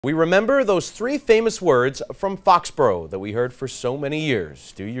We remember those three famous words from Foxboro that we heard for so many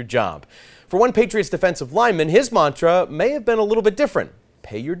years: do your job. For one Patriots defensive lineman, his mantra may have been a little bit different: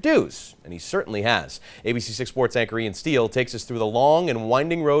 pay your dues, and he certainly has. ABC 6 Sports anchor Ian Steele takes us through the long and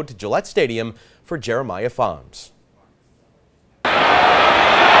winding road to Gillette Stadium for Jeremiah Pharms.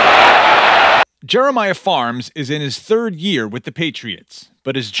 Jeremiah Pharms is in his third year with the Patriots,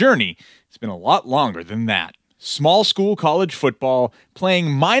 but his journey has been a lot longer than that. Small school college football,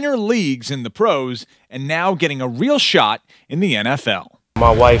 playing minor leagues in the pros, and now getting a real shot in the NFL. My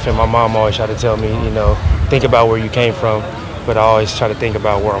wife and my mom always try to tell me, think about where you came from, but I always try to think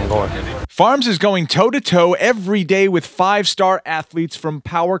about where I'm going. Pharms is going toe-to-toe every day with five-star athletes from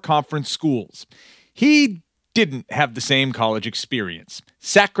power conference schools. He didn't have the same college experience.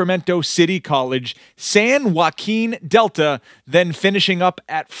 Sacramento City College, San Joaquin Delta, then finishing up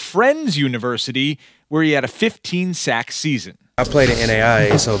at Friends University, where he had a 15-sack season. I played in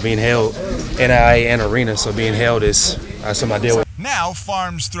NAIA, so being held, NAIA and arena, so being held is something I deal with. Now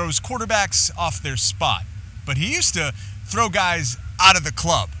Pharms throws quarterbacks off their spot, but he used to throw guys out of the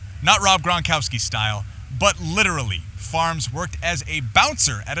club. Not Rob Gronkowski style, but literally. Pharms worked as a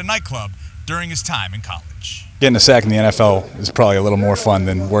bouncer at a nightclub during his time in college. Getting a sack in the NFL is probably a little more fun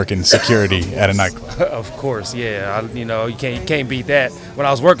than working security at a nightclub. Of course, yeah. You can't beat that. When I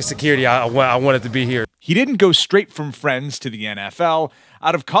was working security, I wanted to be here. He didn't go straight from Friends to the NFL.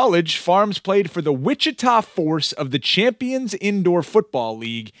 Out of college, Pharms played for the Wichita Force of the Champions Indoor Football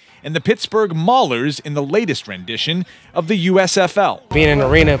League and the Pittsburgh Maulers in the latest rendition of the USFL. Being in the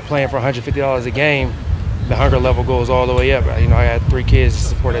arena playing for $150 a game, the hunger level goes all the way up. I had 3 kids to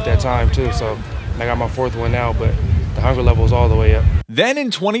support at that time too, so I got my 4th one now, but the hunger level is all the way up. Then in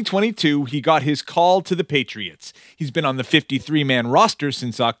 2022, he got his call to the Patriots. He's been on the 53-man roster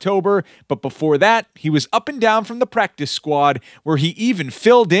since October, but before that, he was up and down from the practice squad, where he even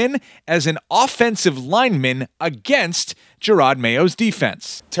filled in as an offensive lineman against Gerard Mayo's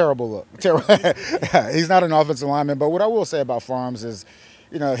defense. Terrible look. He's not an offensive lineman, but what I will say about Pharms is,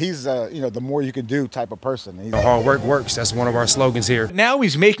 he's the more you can do type of person. Hard work works. That's one of our slogans here. Now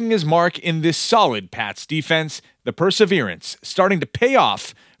he's making his mark in this solid Pats defense, the perseverance starting to pay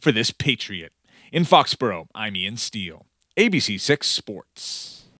off for this Patriot. In Foxboro, I'm Ian Steele, ABC 6 Sports.